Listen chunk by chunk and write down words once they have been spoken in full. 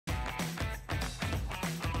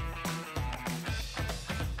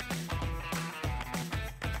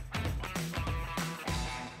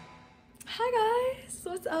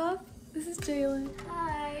up? This is Jaylin.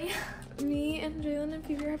 Hi. Me and Jaylin and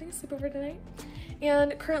Phoebe are having a sleepover tonight.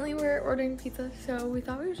 And currently we're ordering pizza, so we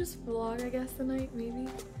thought we would just vlog, I guess, tonight, maybe.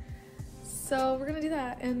 So we're gonna do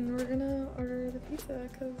that, and we're gonna order the pizza,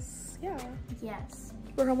 because, yeah. Yes.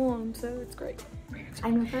 We're home alone, so it's great. I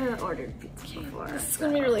never ordered pizza before. This is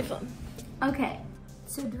gonna be really fun. Okay,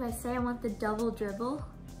 so do I say I want the double dribble?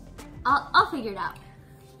 I'll figure it out.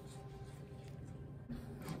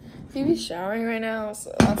 Phoebe's showering right now,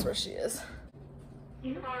 so that's where she is.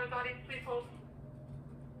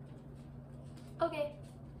 Okay.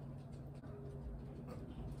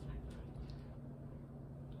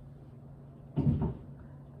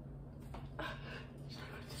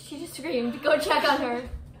 She just screamed. Go check on her.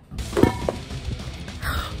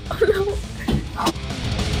 Oh no.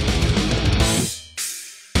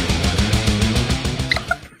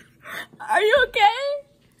 Are you okay?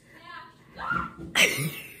 Yeah.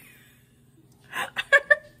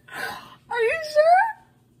 Are you sure?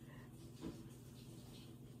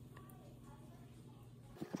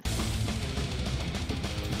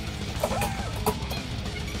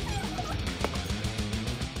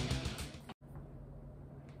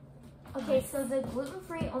 Okay, so the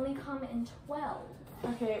gluten-free only come in 12.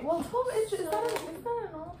 Okay, well 12 inches, is that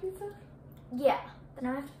a normal pizza? Yeah, then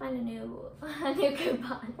I have to find a new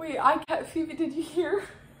coupon. Wait, I kept, Phoebe, did you hear?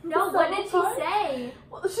 No, what did she say?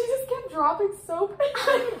 Well, she just kept dropping soap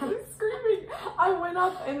and screaming. I went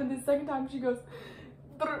up and then the second time she goes,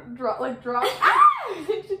 drop. Ah!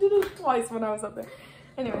 She did it twice when I was up there.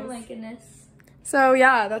 Anyways. Oh my goodness. So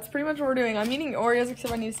yeah, that's pretty much what we're doing. I'm eating Oreos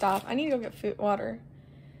except I need to stop. I need to go get water.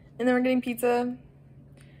 And then we're getting pizza.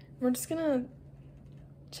 We're just gonna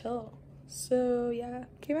chill. So yeah.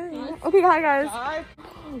 Okay, bye. Okay, hi guys. Hi.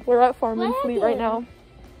 We're at Farm and Fleet right now.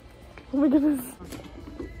 Oh my goodness.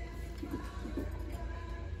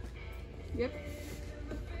 Yep.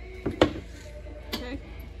 Okay.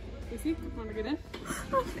 Lucy, want to get in?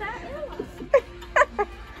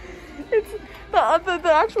 It's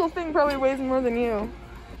the actual thing probably weighs more than you.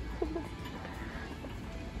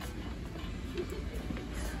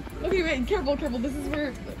 Okay, wait, careful. This is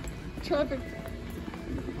where traffic.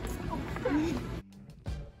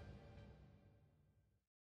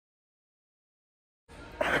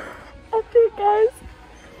 Okay, guys,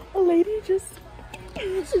 a lady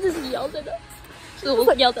she just yelled at us. She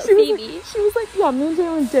yelled at Phoebe. She was like, yeah, me and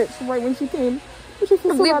Jaylin ditched right when she came. Which I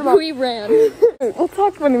feel so bad about. We ran. We'll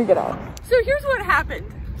talk when we get out. So here's what happened.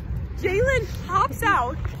 Jaylin hops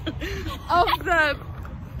out of the,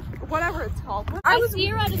 whatever it's called. I see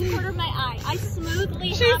her out of the corner of my eye. I smoothly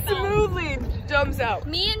hop out. Smoothly jumps out.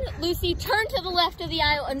 Me and Lucy turned to the left of the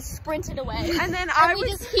aisle and sprinted away. And then we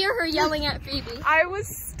just hear her yelling at Phoebe. I was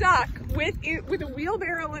stuck with a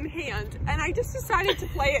wheelbarrow in hand, and I just decided to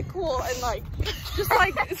play it cool and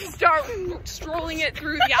start strolling it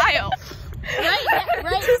through the aisle. Right in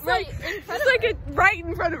front of her. Right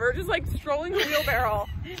in front of her, just like strolling the wheelbarrow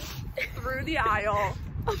through the aisle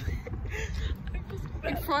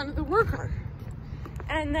in front of the worker.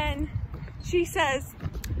 And then she says,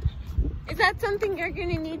 "Is that something you're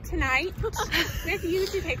gonna need tonight? With you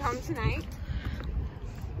to take home tonight?"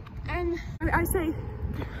 And I say,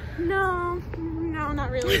 no, not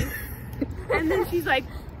really. And then she's like,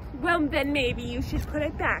 "Well, then maybe you should put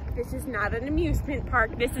it back. This is not an amusement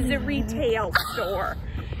park. This is a retail store."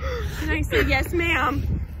 And I say, "Yes,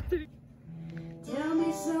 ma'am." Tell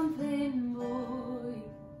me something, boy.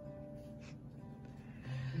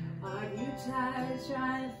 Are you tired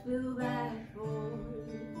trying to fill that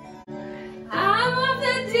void? I'm off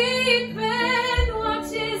the deep end,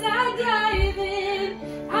 watch as I dive in.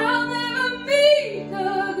 I'll never meet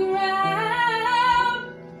the ground.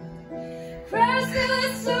 Crash to the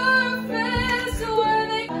surface where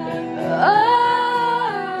they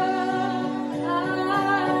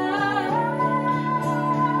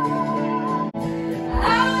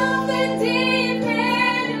I'm off the deep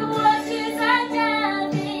end, watch as I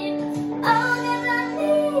dive in. I'll never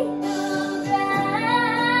meet the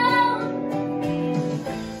ground.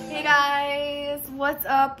 Hey guys, what's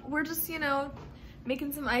up? We're just,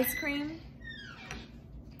 making some ice cream.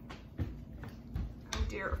 Oh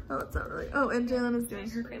dear. Oh, it's not really. Oh, and Jaylin is doing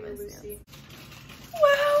her famous dance.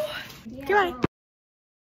 Wow. Yeah. Goodbye.